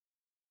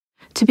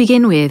To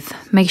begin with,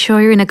 make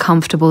sure you're in a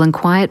comfortable and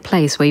quiet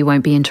place where you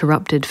won't be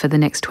interrupted for the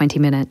next 20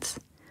 minutes.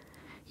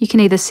 You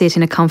can either sit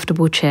in a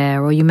comfortable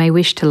chair or you may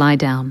wish to lie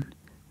down,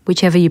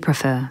 whichever you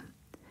prefer.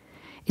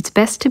 It's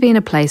best to be in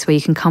a place where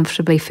you can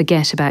comfortably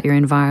forget about your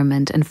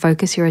environment and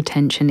focus your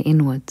attention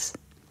inwards.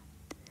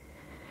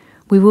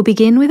 We will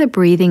begin with a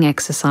breathing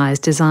exercise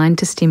designed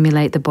to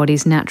stimulate the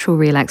body's natural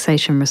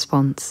relaxation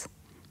response.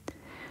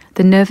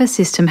 The nervous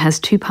system has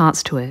two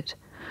parts to it.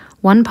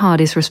 One part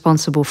is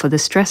responsible for the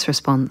stress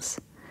response,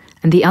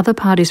 and the other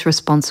part is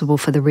responsible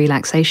for the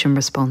relaxation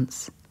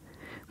response.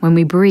 When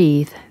we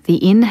breathe,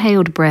 the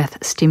inhaled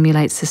breath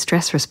stimulates the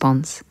stress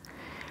response,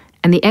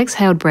 and the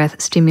exhaled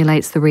breath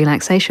stimulates the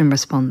relaxation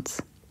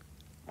response.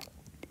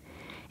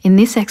 In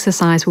this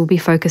exercise, we'll be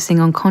focusing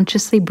on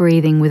consciously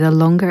breathing with a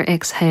longer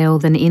exhale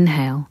than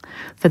inhale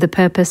for the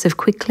purpose of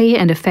quickly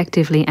and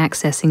effectively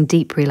accessing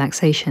deep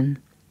relaxation.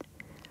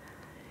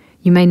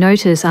 You may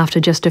notice after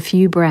just a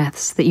few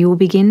breaths that you will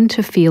begin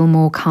to feel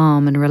more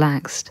calm and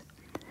relaxed.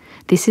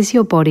 This is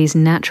your body's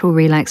natural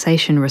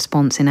relaxation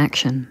response in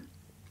action.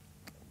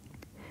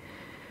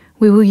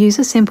 We will use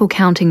a simple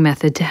counting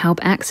method to help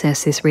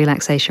access this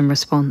relaxation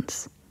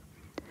response.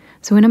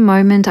 So in a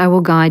moment, I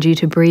will guide you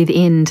to breathe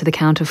in to the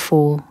count of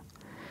 4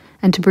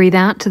 and to breathe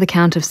out to the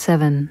count of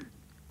 7.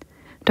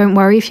 Don't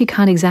worry if you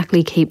can't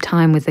exactly keep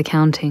time with the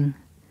counting.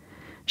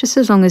 Just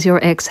as long as your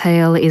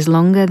exhale is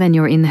longer than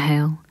your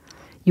inhale,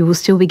 you will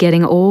still be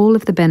getting all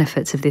of the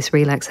benefits of this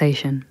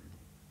relaxation.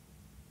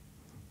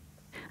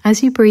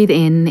 As you breathe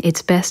in,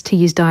 it's best to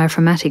use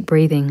diaphragmatic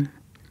breathing.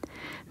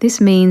 This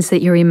means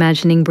that you're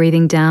imagining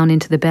breathing down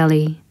into the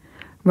belly,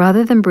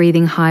 rather than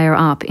breathing higher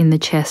up in the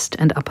chest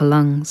and upper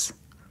lungs.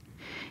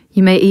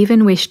 You may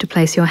even wish to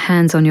place your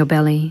hands on your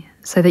belly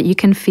so that you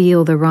can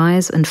feel the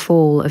rise and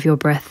fall of your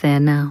breath there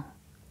now.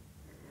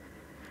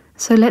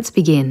 So let's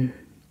begin.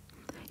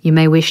 You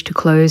may wish to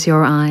close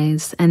your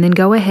eyes and then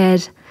go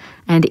ahead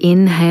and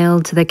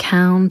inhale to the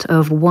count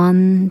of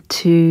 1,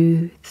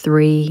 2,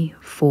 3,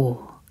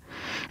 4.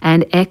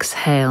 And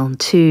exhale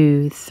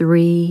 2,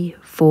 3,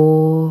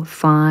 4,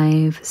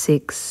 5,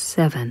 6,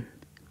 7.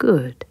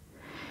 Good.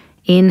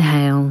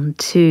 Inhale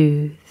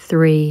 2,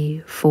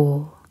 3,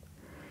 4.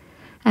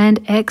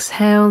 And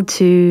exhale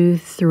 2,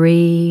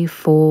 3,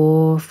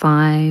 4,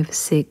 5,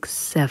 6,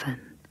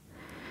 7.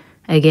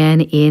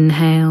 Again,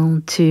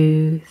 inhale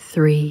 2,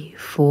 3,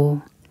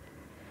 4.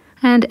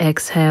 And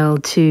exhale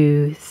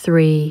 2,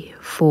 3,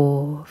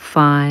 4,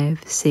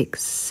 5,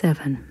 6,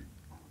 7.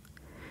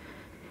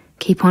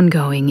 Keep on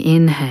going.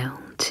 Inhale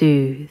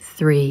 2,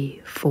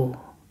 3,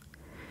 4.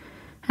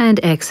 And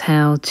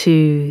exhale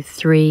 2,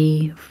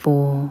 3,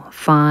 4,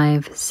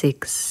 5,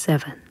 6,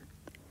 7.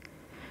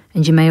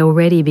 And you may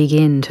already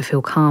begin to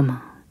feel calmer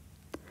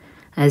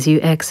as you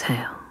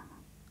exhale,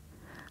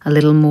 a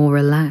little more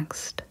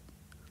relaxed,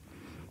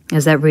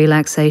 as that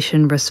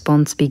relaxation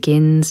response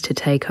begins to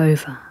take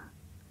over.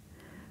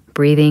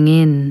 Breathing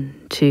in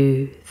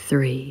 2,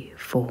 3,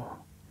 4,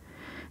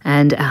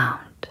 and out.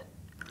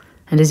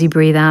 And as you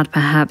breathe out,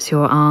 perhaps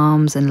your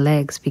arms and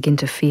legs begin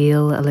to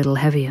feel a little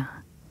heavier,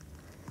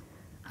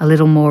 a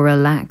little more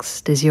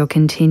relaxed as you're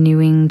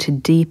continuing to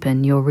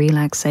deepen your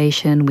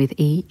relaxation with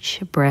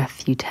each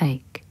breath you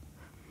take.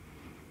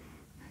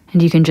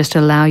 And you can just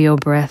allow your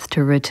breath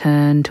to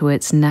return to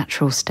its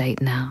natural state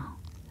now,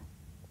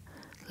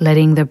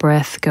 letting the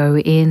breath go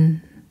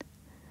in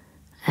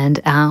and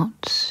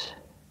out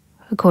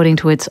according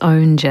to its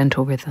own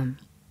gentle rhythm.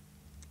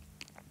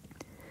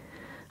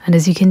 And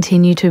as you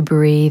continue to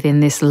breathe in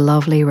this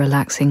lovely,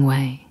 relaxing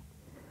way,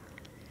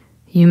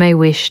 you may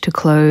wish to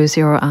close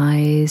your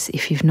eyes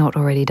if you've not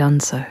already done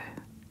so.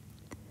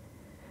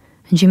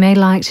 And you may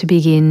like to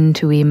begin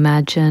to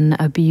imagine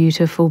a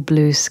beautiful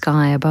blue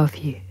sky above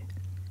you.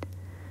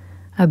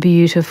 A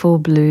beautiful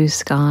blue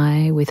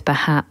sky with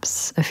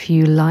perhaps a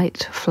few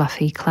light,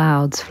 fluffy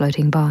clouds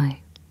floating by.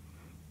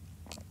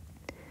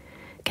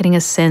 Getting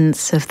a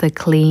sense of the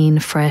clean,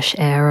 fresh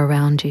air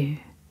around you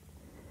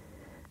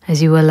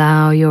as you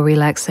allow your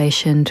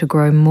relaxation to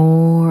grow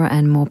more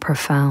and more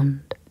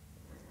profound.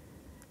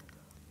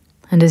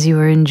 And as you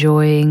are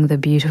enjoying the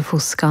beautiful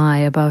sky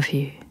above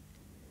you,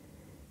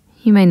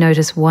 you may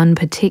notice one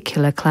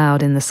particular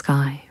cloud in the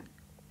sky.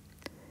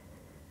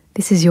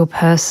 This is your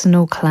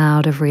personal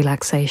cloud of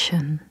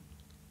relaxation.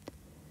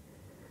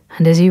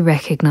 And as you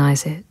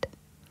recognize it,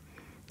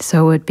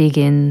 so it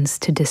begins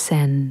to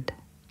descend,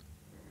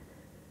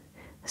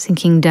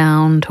 sinking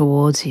down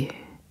towards you,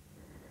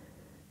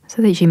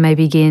 so that you may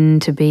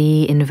begin to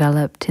be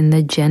enveloped in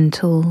the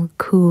gentle,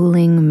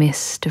 cooling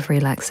mist of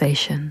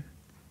relaxation,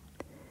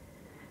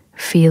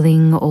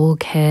 feeling all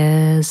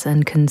cares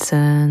and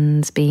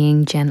concerns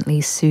being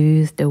gently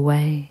soothed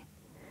away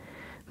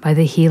by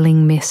the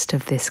healing mist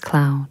of this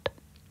cloud,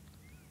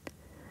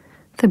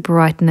 the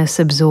brightness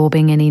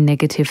absorbing any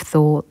negative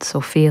thoughts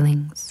or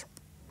feelings,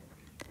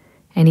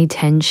 any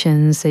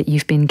tensions that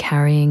you've been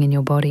carrying in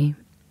your body.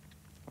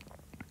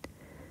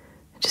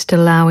 Just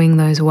allowing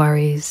those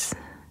worries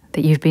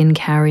that you've been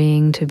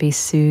carrying to be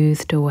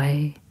soothed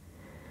away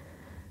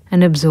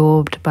and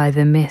absorbed by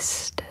the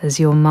mist as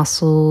your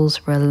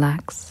muscles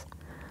relax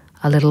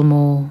a little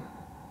more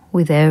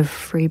with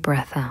every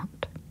breath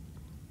out.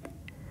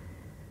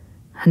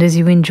 And as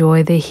you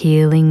enjoy the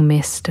healing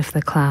mist of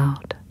the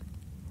cloud,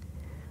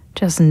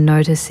 just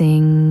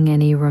noticing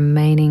any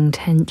remaining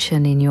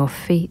tension in your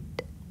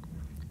feet,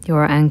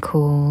 your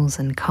ankles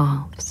and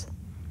calves.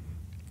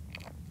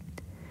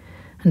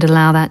 And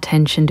allow that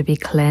tension to be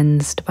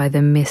cleansed by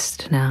the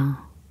mist now,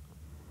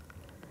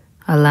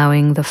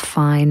 allowing the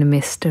fine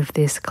mist of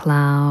this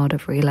cloud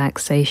of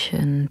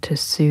relaxation to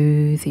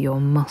soothe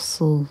your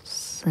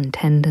muscles and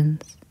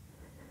tendons,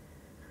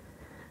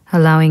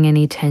 allowing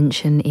any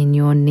tension in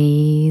your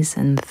knees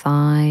and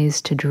thighs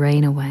to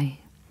drain away,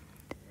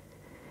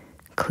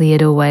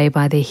 cleared away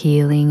by the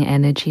healing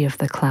energy of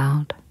the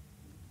cloud.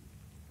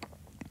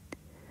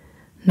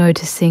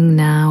 Noticing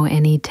now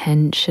any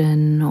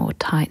tension or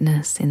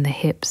tightness in the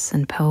hips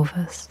and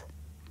pelvis,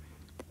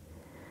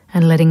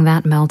 and letting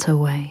that melt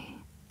away,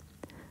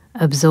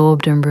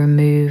 absorbed and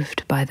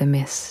removed by the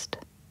mist.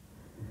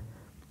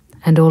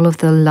 And all of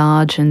the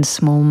large and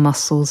small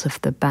muscles of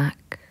the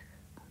back,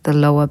 the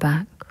lower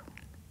back,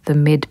 the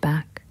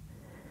mid-back,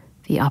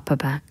 the upper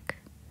back,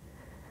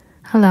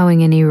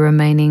 allowing any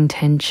remaining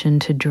tension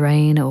to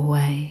drain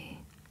away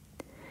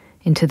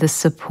into the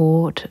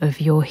support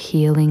of your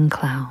healing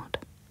cloud.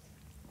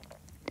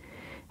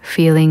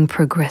 Feeling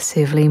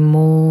progressively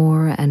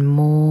more and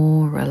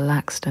more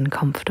relaxed and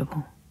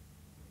comfortable.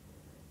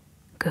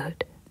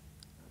 Good.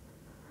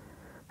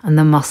 And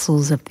the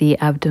muscles of the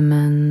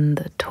abdomen,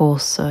 the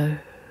torso,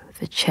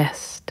 the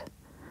chest,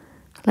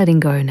 letting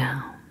go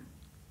now.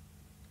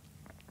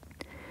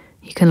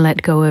 You can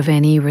let go of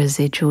any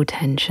residual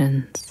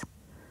tensions,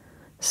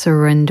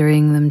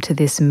 surrendering them to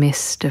this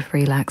mist of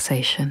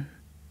relaxation.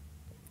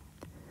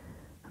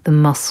 The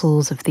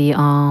muscles of the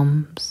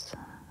arms,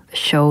 the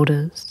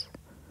shoulders,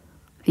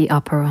 the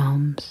upper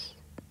arms,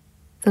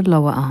 the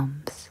lower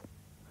arms,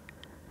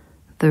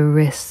 the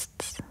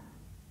wrists,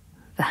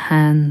 the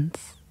hands,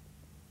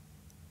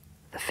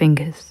 the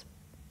fingers,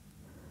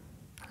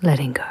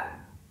 letting go.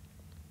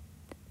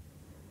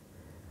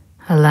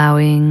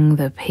 Allowing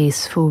the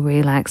peaceful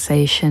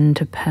relaxation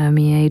to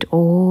permeate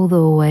all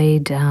the way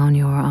down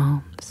your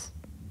arms.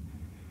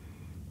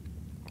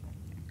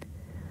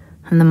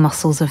 And the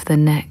muscles of the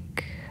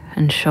neck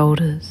and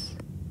shoulders,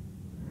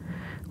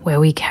 where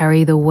we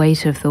carry the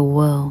weight of the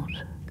world.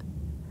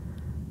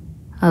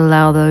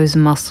 Allow those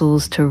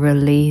muscles to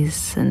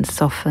release and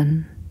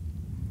soften,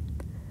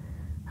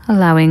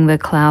 allowing the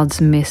cloud's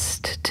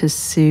mist to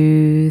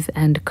soothe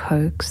and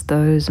coax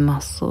those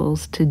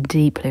muscles to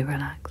deeply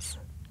relax.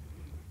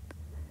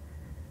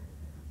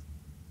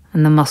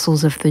 And the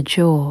muscles of the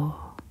jaw,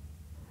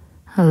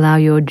 allow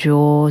your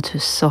jaw to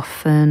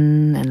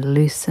soften and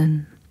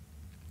loosen.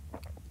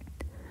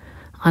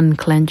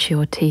 Unclench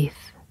your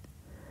teeth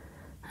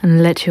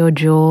and let your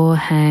jaw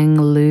hang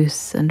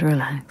loose and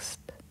relaxed.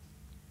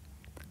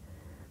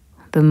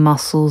 The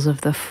muscles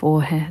of the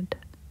forehead,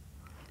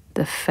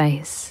 the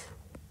face,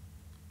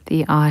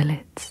 the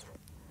eyelids,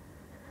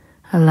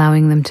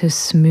 allowing them to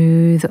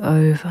smooth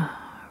over,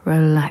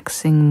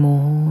 relaxing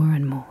more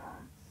and more.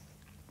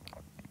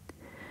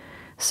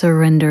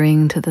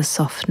 Surrendering to the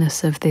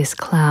softness of this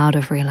cloud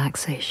of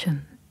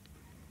relaxation.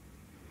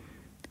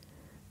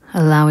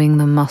 Allowing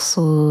the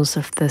muscles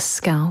of the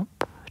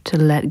scalp to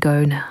let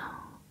go now,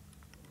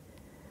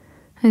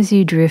 as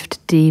you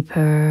drift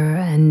deeper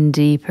and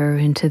deeper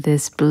into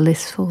this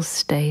blissful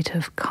state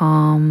of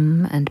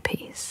calm and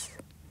peace.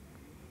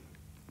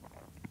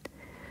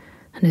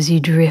 And as you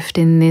drift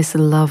in this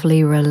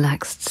lovely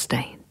relaxed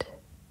state,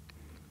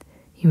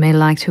 you may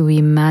like to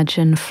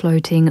imagine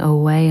floating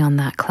away on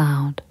that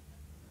cloud,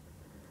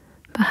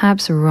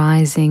 perhaps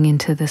rising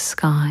into the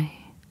sky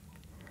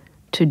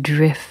to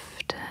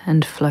drift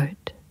and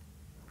float,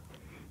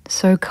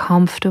 so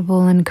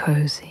comfortable and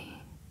cozy,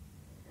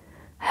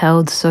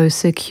 held so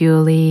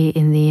securely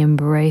in the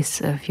embrace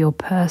of your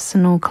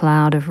personal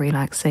cloud of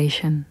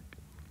relaxation,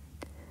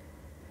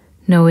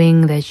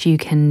 knowing that you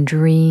can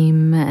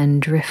dream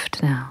and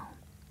drift now,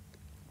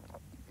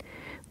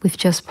 with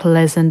just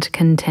pleasant,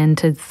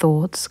 contented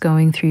thoughts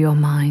going through your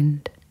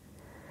mind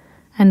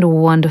and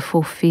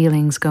wonderful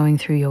feelings going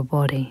through your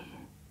body.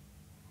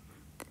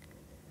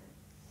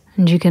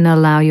 And you can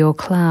allow your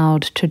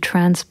cloud to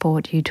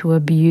transport you to a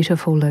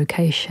beautiful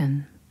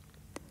location,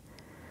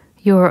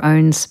 your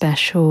own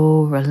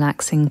special,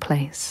 relaxing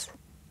place,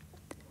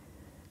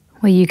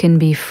 where you can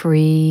be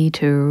free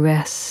to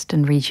rest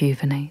and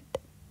rejuvenate.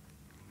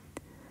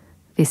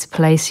 This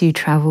place you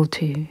travel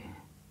to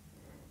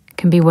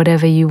can be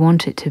whatever you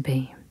want it to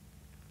be.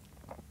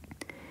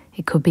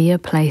 It could be a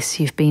place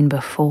you've been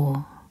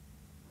before,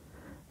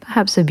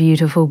 perhaps a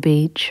beautiful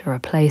beach or a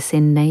place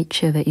in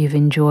nature that you've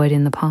enjoyed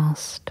in the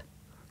past,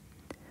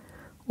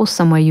 or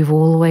somewhere you've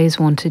always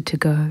wanted to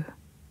go.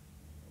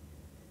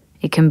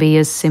 It can be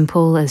as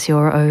simple as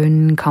your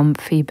own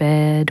comfy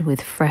bed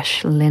with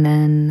fresh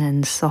linen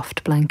and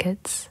soft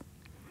blankets,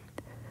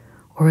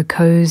 or a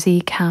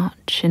cozy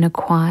couch in a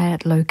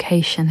quiet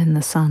location in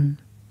the sun.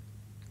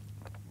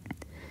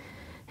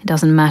 It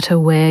doesn't matter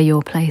where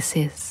your place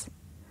is,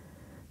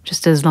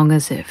 just as long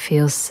as it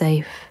feels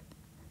safe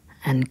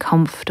and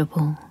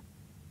comfortable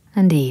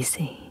and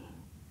easy.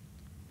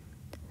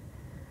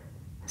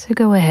 So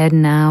go ahead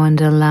now and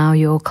allow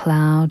your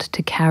cloud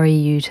to carry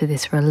you to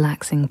this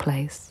relaxing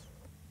place.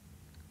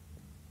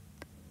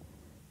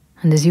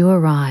 And as you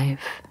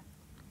arrive,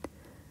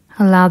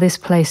 allow this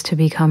place to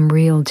become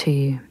real to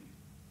you.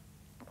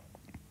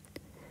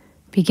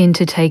 Begin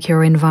to take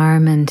your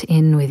environment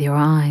in with your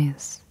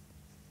eyes.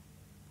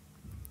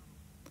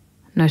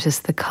 Notice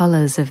the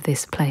colors of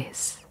this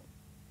place.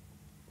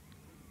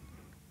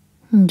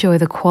 Enjoy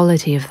the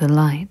quality of the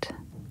light.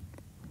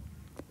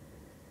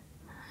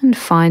 And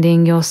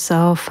finding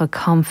yourself a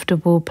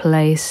comfortable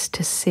place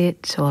to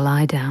sit or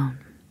lie down.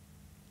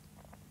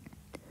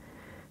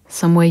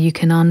 Somewhere you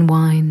can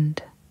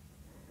unwind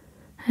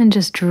and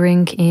just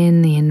drink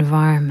in the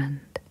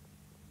environment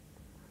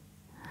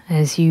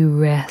as you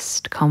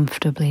rest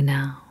comfortably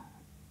now.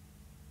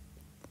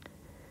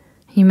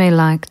 You may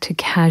like to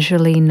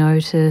casually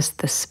notice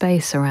the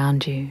space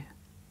around you,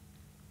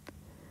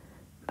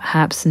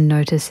 perhaps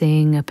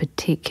noticing a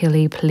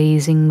particularly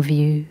pleasing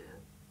view,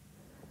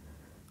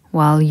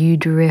 while you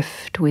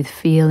drift with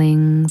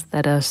feelings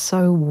that are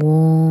so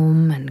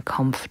warm and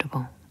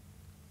comfortable.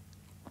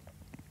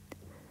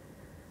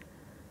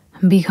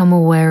 And become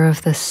aware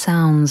of the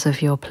sounds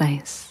of your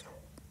place.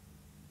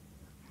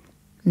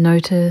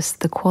 Notice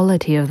the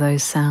quality of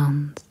those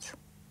sounds,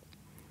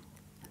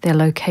 their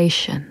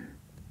location,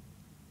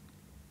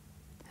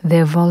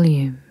 their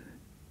volume.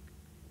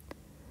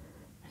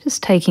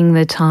 Just taking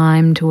the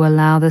time to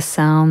allow the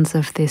sounds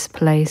of this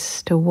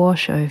place to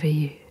wash over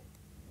you,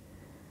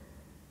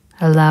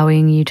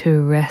 allowing you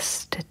to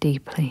rest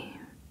deeply.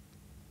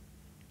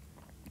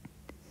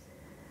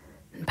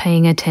 And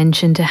paying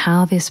attention to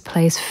how this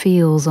place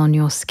feels on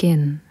your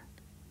skin,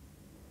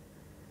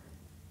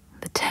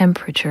 the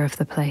temperature of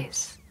the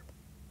place,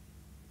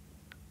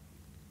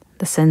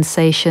 the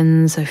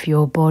sensations of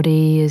your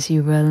body as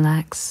you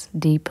relax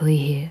deeply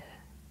here.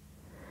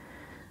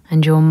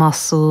 And your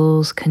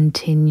muscles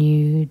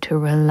continue to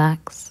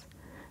relax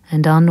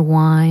and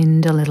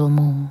unwind a little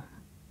more.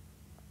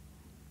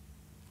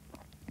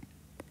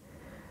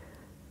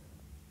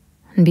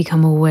 And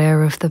become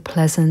aware of the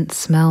pleasant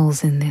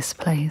smells in this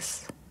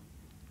place.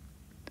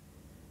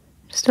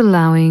 Just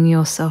allowing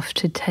yourself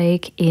to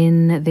take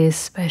in this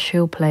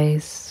special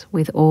place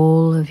with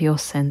all of your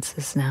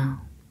senses now.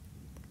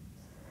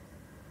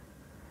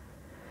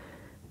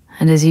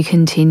 And as you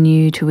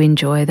continue to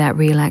enjoy that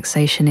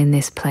relaxation in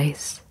this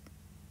place,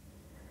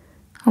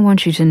 I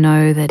want you to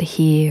know that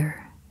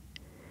here,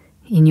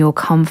 in your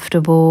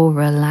comfortable,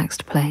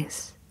 relaxed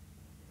place,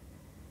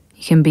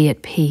 you can be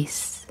at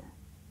peace.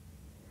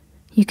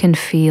 You can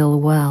feel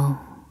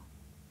well.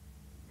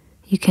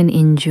 You can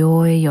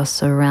enjoy your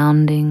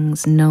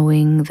surroundings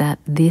knowing that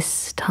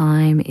this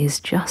time is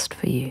just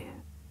for you.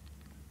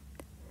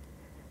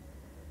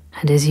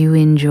 And as you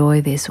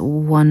enjoy this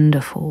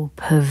wonderful,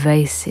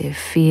 pervasive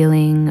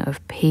feeling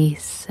of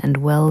peace and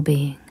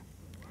well-being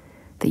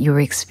that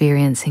you're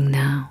experiencing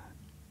now,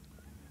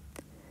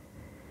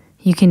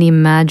 you can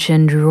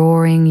imagine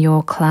drawing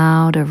your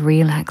cloud of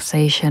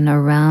relaxation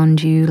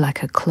around you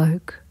like a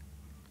cloak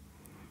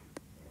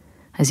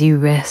as you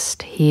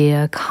rest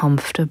here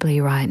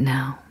comfortably right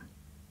now.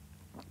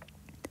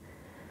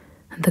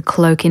 And the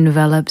cloak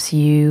envelops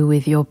you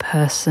with your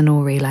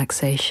personal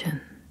relaxation.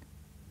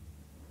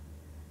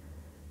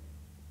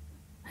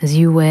 As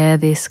you wear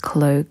this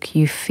cloak,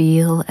 you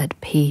feel at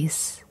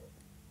peace.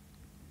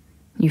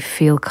 You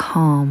feel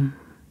calm.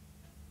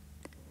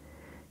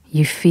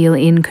 You feel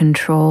in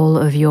control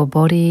of your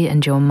body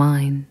and your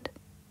mind.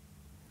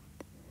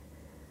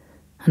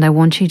 And I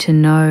want you to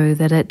know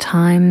that at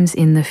times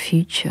in the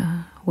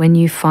future, when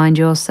you find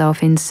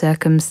yourself in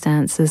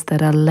circumstances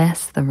that are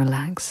less than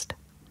relaxed,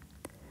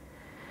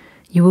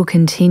 you will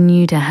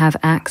continue to have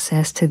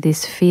access to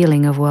this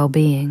feeling of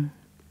well-being.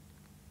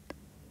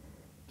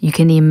 You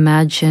can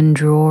imagine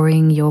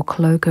drawing your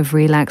cloak of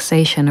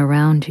relaxation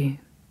around you,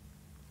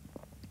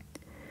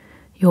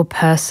 your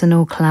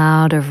personal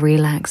cloud of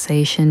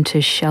relaxation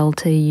to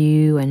shelter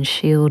you and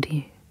shield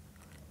you.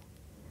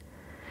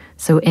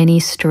 So any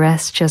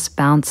stress just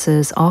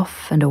bounces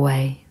off and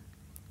away.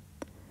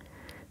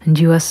 And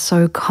you are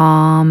so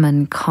calm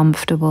and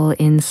comfortable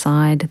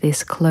inside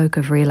this cloak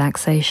of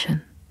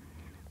relaxation.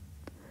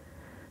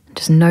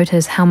 Just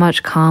notice how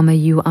much calmer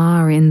you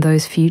are in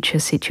those future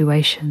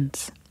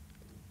situations.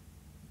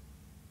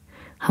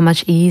 How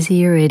much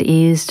easier it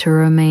is to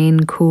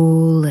remain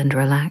cool and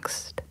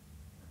relaxed,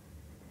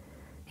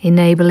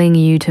 enabling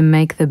you to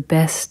make the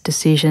best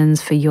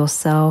decisions for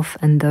yourself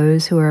and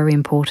those who are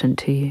important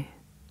to you.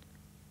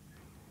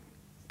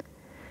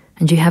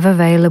 And you have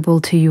available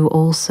to you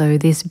also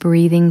this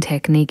breathing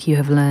technique you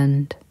have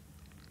learned,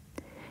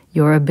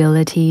 your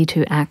ability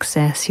to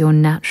access your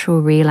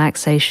natural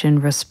relaxation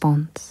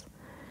response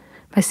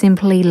by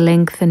simply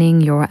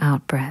lengthening your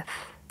out-breath,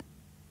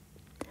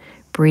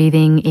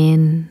 breathing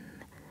in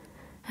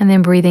and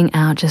then breathing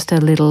out just a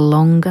little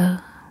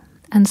longer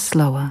and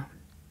slower,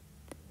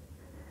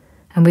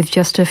 And with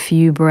just a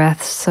few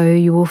breaths, so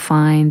you will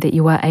find that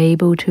you are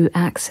able to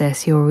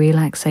access your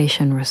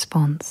relaxation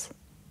response.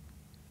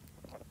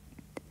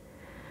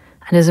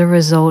 And as a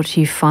result,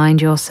 you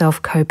find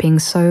yourself coping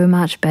so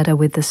much better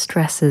with the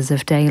stresses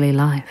of daily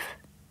life.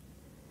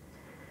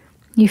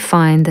 You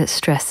find that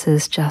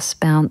stresses just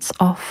bounce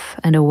off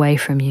and away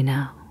from you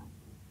now,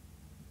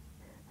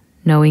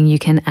 knowing you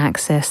can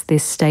access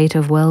this state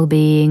of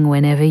well-being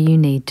whenever you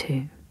need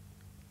to.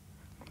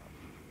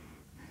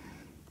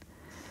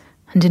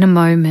 And in a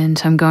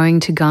moment, I'm going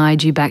to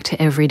guide you back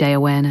to everyday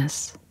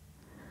awareness.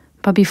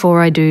 But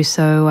before I do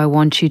so, I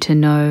want you to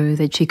know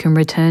that you can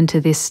return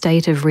to this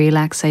state of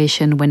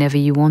relaxation whenever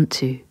you want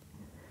to,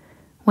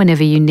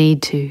 whenever you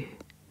need to,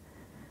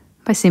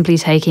 by simply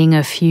taking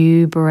a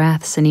few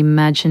breaths and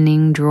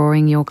imagining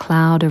drawing your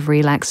cloud of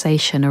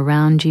relaxation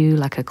around you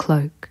like a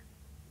cloak.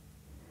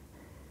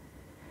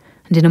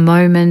 And in a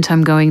moment,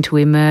 I'm going to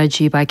immerse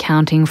you by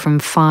counting from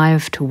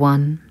 5 to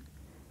 1.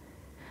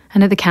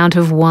 And at the count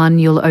of 1,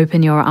 you'll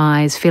open your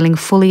eyes, feeling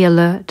fully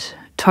alert,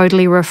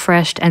 totally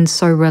refreshed, and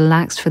so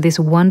relaxed for this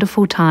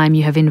wonderful time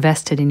you have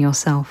invested in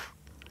yourself.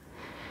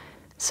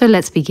 So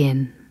let's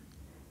begin.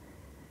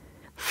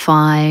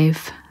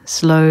 5,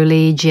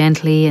 slowly,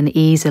 gently, and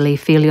easily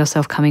feel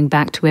yourself coming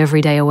back to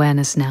everyday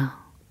awareness now.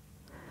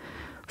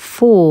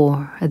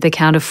 4, at the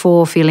count of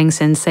 4, feeling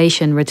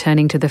sensation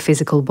returning to the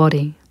physical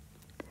body.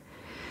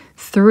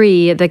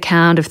 3, at the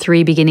count of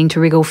 3, beginning to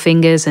wriggle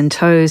fingers and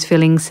toes,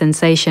 feeling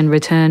sensation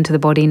return to the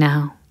body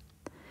now.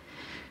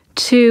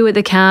 2, at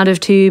the count of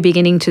 2,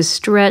 beginning to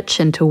stretch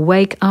and to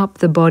wake up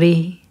the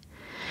body.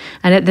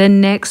 And at the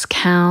next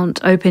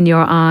count, open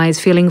your eyes,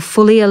 feeling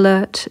fully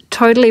alert,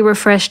 totally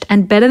refreshed,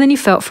 and better than you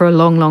felt for a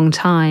long, long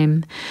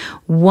time.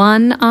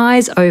 1,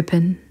 eyes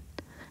open,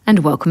 and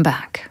welcome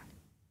back.